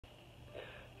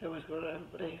Hey, what's going on,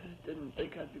 everybody? I didn't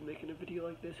think I'd be making a video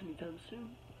like this anytime soon.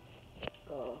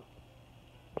 But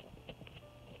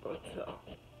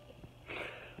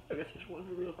I guess I just wanted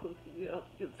to real quick get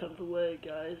this out of the way,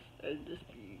 guys, and just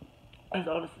be as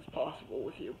honest as possible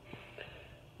with you.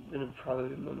 I'm gonna probably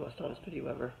be my most honest video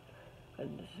ever,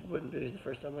 and this wouldn't be the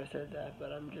first time I said that,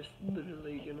 but I'm just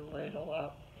literally gonna lay it all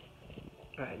out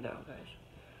right now, guys.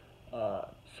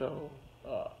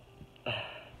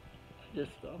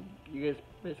 You guys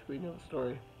basically know the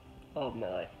story of my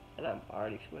life, and I've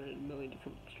already explained it in a million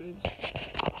different streams.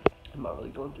 I'm not really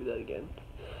going through that again,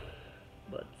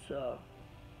 but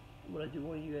what I do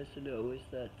want you guys to know is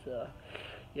that,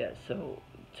 yeah, so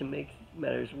to make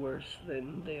matters worse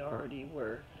than they already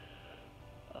were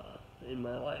in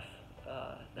my life,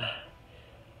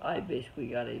 I basically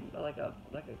got a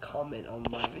comment on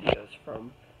my videos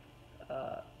from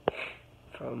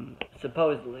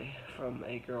supposedly from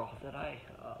a girl that I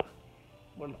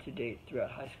wanted to date throughout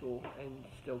high school and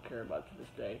still care about to this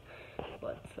day,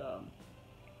 but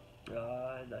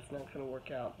that's not gonna work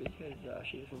out because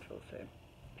she doesn't feel the same,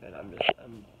 and I'm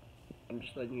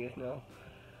just letting you guys know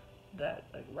that,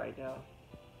 like, right now,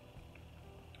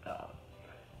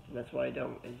 and that's why I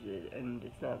don't, and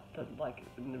it's not like,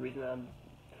 and the reason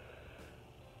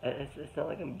it's not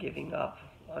like I'm giving up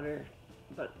on her,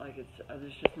 but like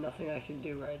there's just nothing I can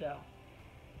do right now,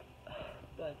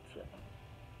 but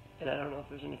and I don't know if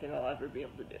there's anything I'll ever be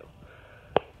able to do.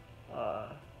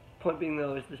 Point being,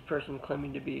 though, is this person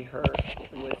claiming to be her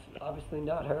was obviously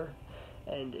not her,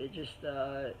 and it just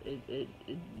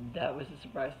that was a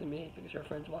surprise to me because her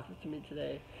friends walked up to me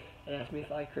today and asked me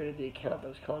if I created the account that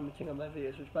was commenting on my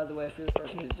videos. Which, by the way, if you're the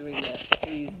person who's doing that,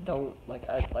 please don't,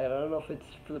 I don't know if it's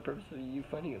for the purpose of you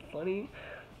finding it funny.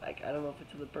 I don't know if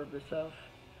it's for the purpose of,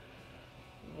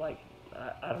 I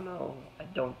don't know. I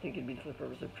don't think it'd be for the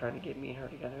purpose of trying to get me and her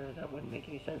together. That wouldn't make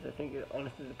any sense. I think,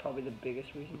 honestly, probably the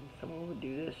biggest reason someone would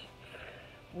do this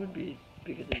would be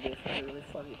because it is really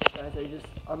funny. Guys,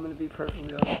 I'm going to be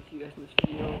perfectly honest with you guys in this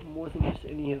video, more than just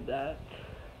any of that.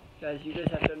 Guys, you guys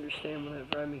have to understand,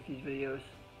 whenever I make these videos,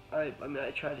 I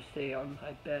try to stay on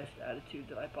my best attitude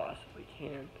that I possibly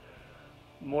can.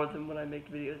 More than when I make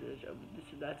videos,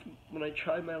 that's when I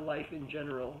try my life in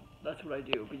general, that's what I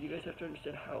do. But you guys have to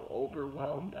understand how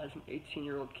overwhelmed as an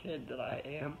 18-year-old kid that I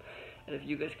am. And if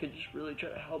you guys could just really try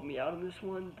to help me out on this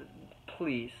one,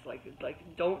 please,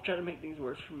 don't try to make things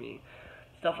worse for me.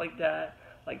 Stuff like that,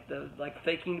 like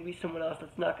faking to be someone else,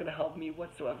 that's not going to help me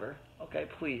whatsoever. Okay,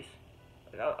 please.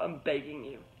 I'm begging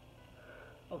you.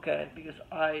 Okay, because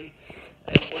I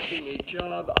am working a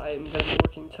job. I am going to be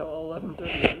working till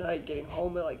 11:30 at night, getting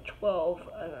home at like 12,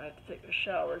 and I have to take a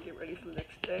shower, get ready for the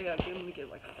next day. I'm going to get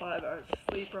like 5 hours of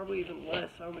sleep, probably even less.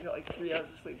 I only got like 3 hours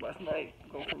of sleep last night,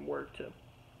 going from work to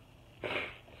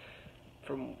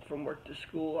work to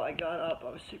school. I got up. I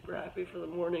was super happy for the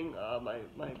morning.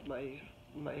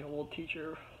 My old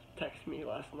teacher texted me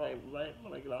last night right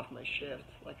when I get off my shift,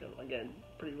 again,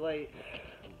 pretty late.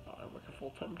 I work a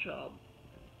full-time job.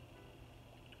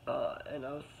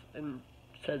 And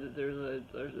said that there's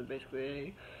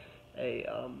basically a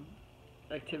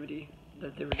activity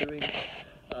that they were doing,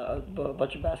 a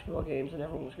bunch of basketball games, and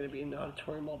everyone was going to be in the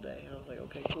auditorium all day. And I was like,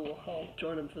 okay, cool, I'll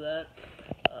join them for that.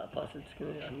 Plus, I'm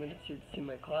going to see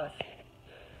my class.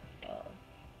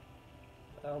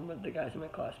 The guys in my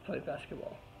class play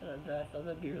basketball, and I thought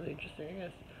that'd be really interesting, I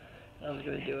guess. I was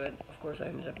going to do it. Of course, I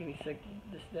ended up getting sick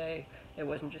this day. It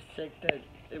wasn't just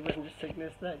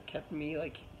sickness that kept me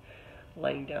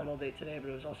laying down all day today, but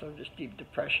it was also just deep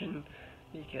depression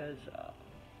we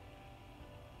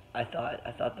thought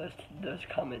those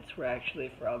comments were actually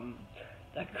from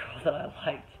that girl that I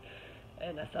liked,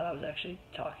 and I thought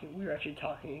we were actually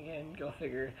talking again. Go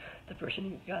figure. The person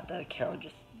who got that account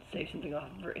just saved something off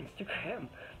of her Instagram,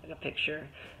 like a picture,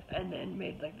 and then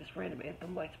made this random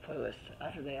Anthem Lights playlist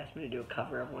after they asked me to do a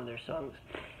cover of one of their songs.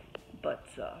 But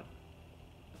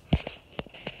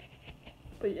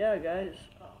yeah, guys.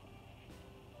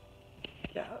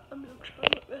 Yeah, I'm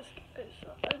trying my best, guys.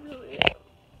 I really am.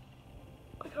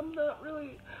 I'm not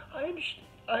really. I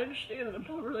understand that I'm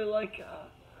not really like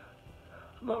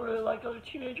other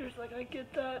teenagers. I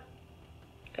get that,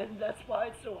 and that's why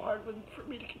it's so hard for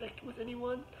me to connect with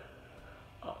anyone.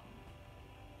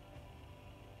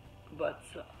 But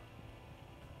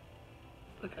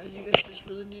you guys just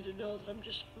really need to know that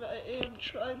I am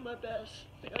trying my best.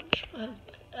 I'm trying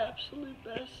my absolute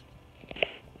best.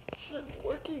 I'm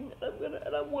working,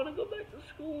 and I want to go back to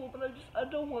school, but I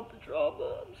don't want the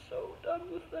drama. I'm so done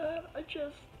with that.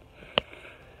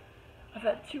 I've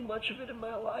had too much of it in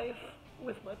my life.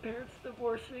 with my parents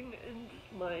divorcing and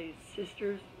my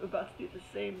sister's about to do the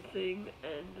same thing,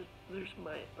 and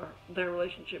their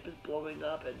relationship is blowing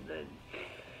up, and then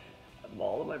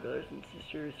all of my brothers and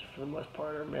sisters, for the most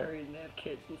part, are married and they have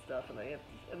kids and stuff, and I have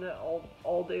to, and then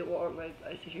all day long I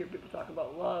hear people talk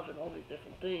about love and all these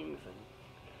different things, and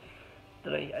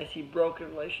then I see broken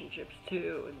relationships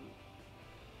too, and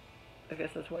I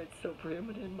guess that's why it's so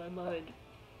preeminent in my mind,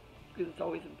 because it's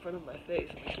always in front of my face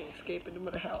and I can't escape it no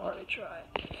matter how hard I try.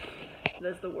 And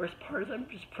that's the worst part, is I'm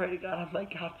just praying to God, I'm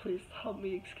like, God, please help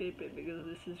me escape it, because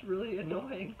this is really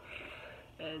annoying.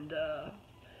 And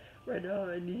right now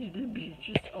I need to be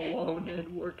just alone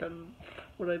and work on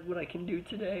what I can do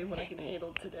today, what I can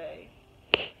handle today.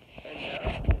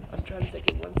 And I'm trying to take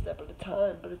it one step at a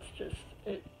time, but it's just,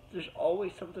 there's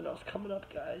always something else coming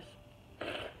up, guys.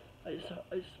 I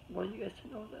just want you guys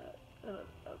to know that.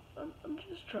 And I'm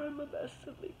just trying my best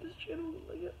to make this channel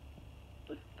like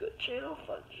a good channel,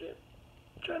 fun shit.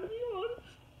 I'm trying to be honest.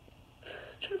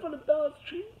 Trying to find a balance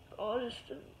between honest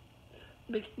and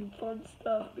making fun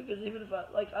stuff, because even if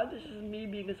this is me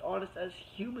being as honest as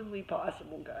humanly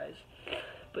possible, guys.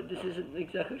 But this isn't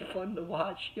exactly fun to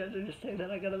watch. You guys understand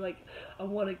that? I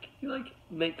want to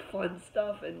make fun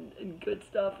stuff and good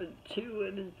stuff and too,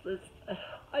 and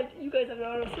you guys have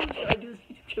not understood. I do this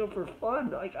YouTube channel for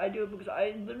fun. I do it because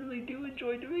I literally do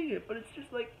enjoy doing it. But it's just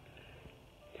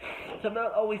somehow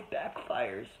it always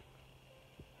backfires.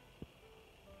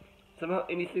 Somehow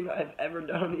anything I've ever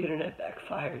done on the internet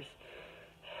backfires.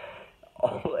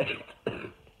 Always.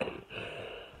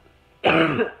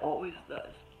 Always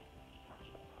does.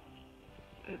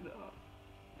 And, if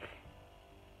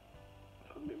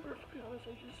I'm being perfectly honest, I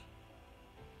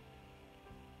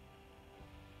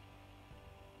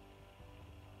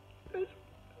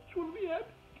just want to be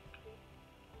happy.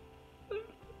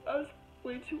 I was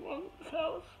way too long in this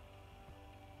house.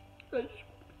 I just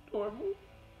want to be normal.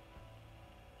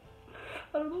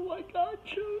 I don't know why God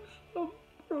chose a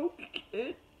broke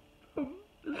kid from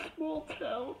a small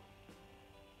town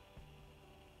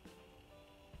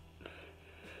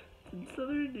in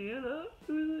southern Indiana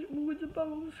who went to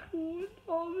Bible school with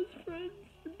all of his friends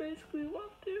and basically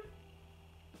left him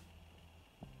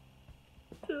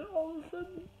to all of a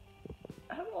sudden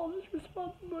have all this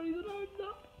responsibility that I'm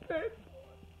not prepared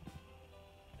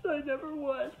for. That I never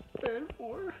was prepared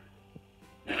for.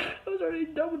 I was already a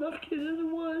dumb enough kid as it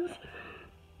was.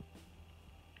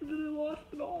 And then I lost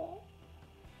it all.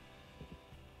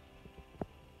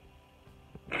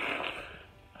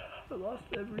 I lost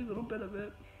every little bit of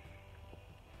it.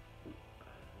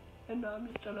 And now I'm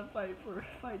just trying to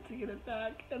fight to get it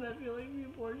back. And I feel like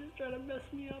people are just trying to mess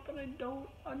me up, and I don't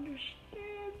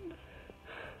understand.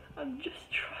 I'm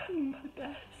just trying my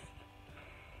best.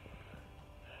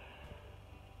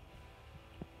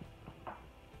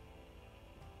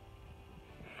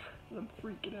 I'm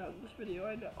freaking out in this video,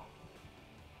 I know.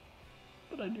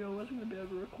 But I knew I wasn't going to be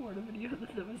able to record a video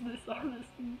that was this honest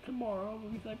tomorrow,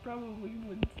 because I probably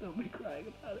wouldn't still be crying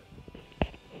about it.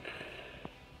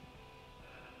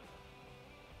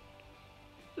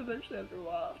 Eventually, after a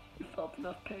while, you felt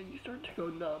enough pain, you start to go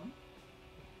numb.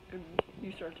 And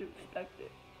you start to expect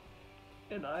it.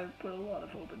 And I've put a lot of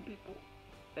hope in people.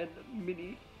 And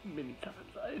many, many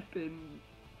times I've been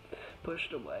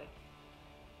pushed away.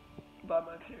 By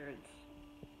my parents.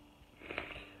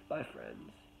 By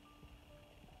friends.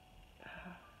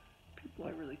 People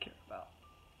I really care about.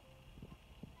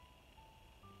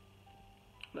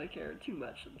 I care too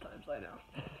much sometimes, I know.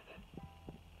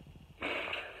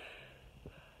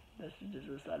 This is just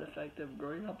a side effect of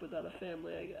growing up without a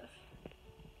family, I guess.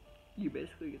 You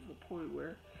basically get to the point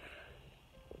where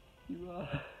you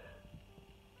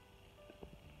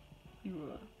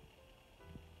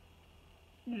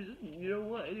don't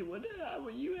want anyone to have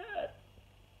what you had.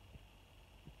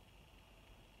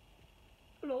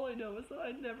 And all I know is that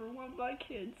I never want my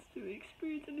kids to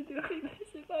experience anything like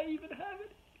this if I even have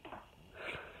it.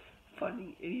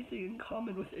 Finding anything in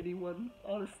common with anyone,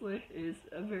 honestly, is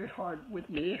very hard with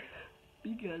me,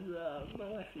 because my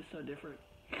life is so different.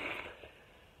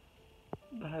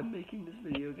 But I'm making this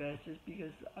video, guys, just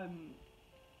because I'm,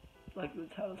 like the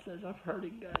title says, I'm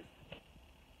hurting, guys.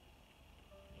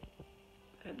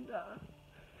 And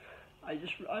I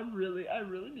really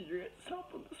need your guys'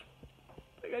 help on this one.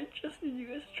 Like, I just need you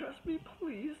guys to trust me.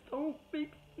 Please don't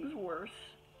make things worse.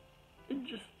 And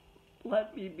just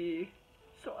let me be.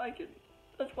 So I can,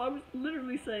 that's why I was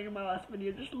literally saying in my last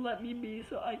video, just let me be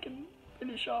so I can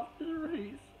finish off this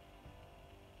race.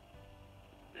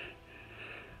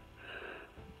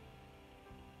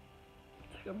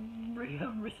 It's like I'm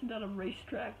racing down a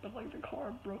racetrack, but like the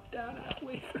car broke down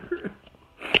halfway through.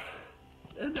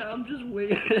 And and now I'm just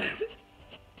waiting.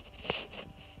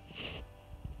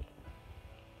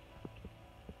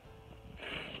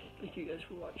 Thank you guys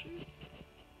for watching.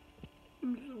 It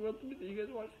means the world to me that you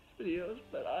guys watch these videos,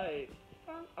 but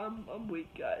I'm weak,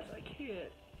 guys. I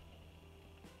can't.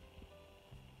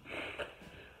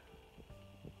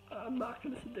 I'm not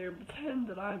gonna sit there and pretend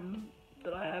that I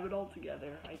have it all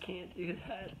together. I can't do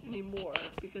that anymore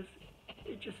because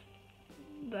it just,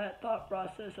 that thought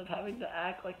process of having to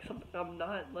act like something I'm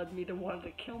not led me to want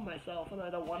to kill myself, and I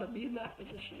don't want to be in that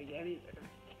position again either.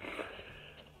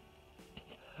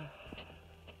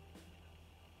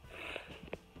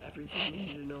 Everything you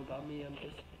need to know about me, I'm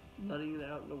just letting it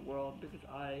out in the world because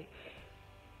I'm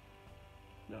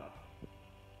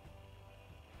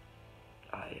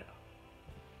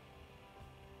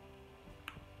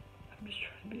just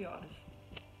trying to be honest.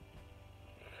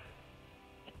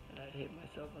 And I'd hate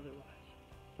myself otherwise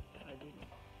if I didn't.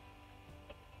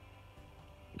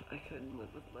 I couldn't live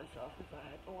with myself if I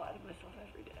had to lie to myself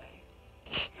every day.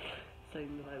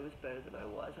 Saying that I was better than I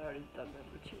was. I already done that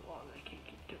for too long. I can't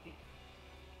keep doing it.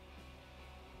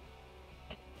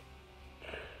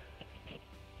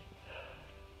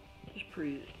 Just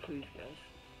please guys.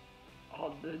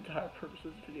 All the entire purpose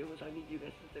of this video was I need you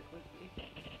guys to stick with me.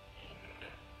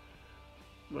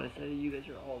 When I say you guys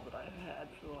are all that I've had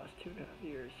for the last 2.5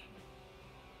 years,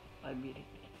 I mean it.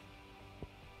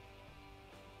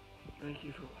 Thank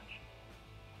you for watching.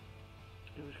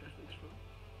 It was Wrestling's Fun.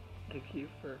 Thank you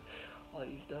for all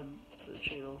you've done for the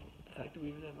channel. The fact that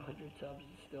we even have 100 subs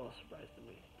is still a surprise to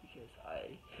me because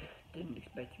I didn't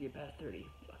expect to get past 30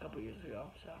 a couple years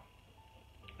ago. So,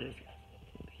 anyways guys,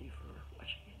 thank you for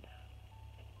watching and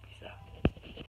peace out.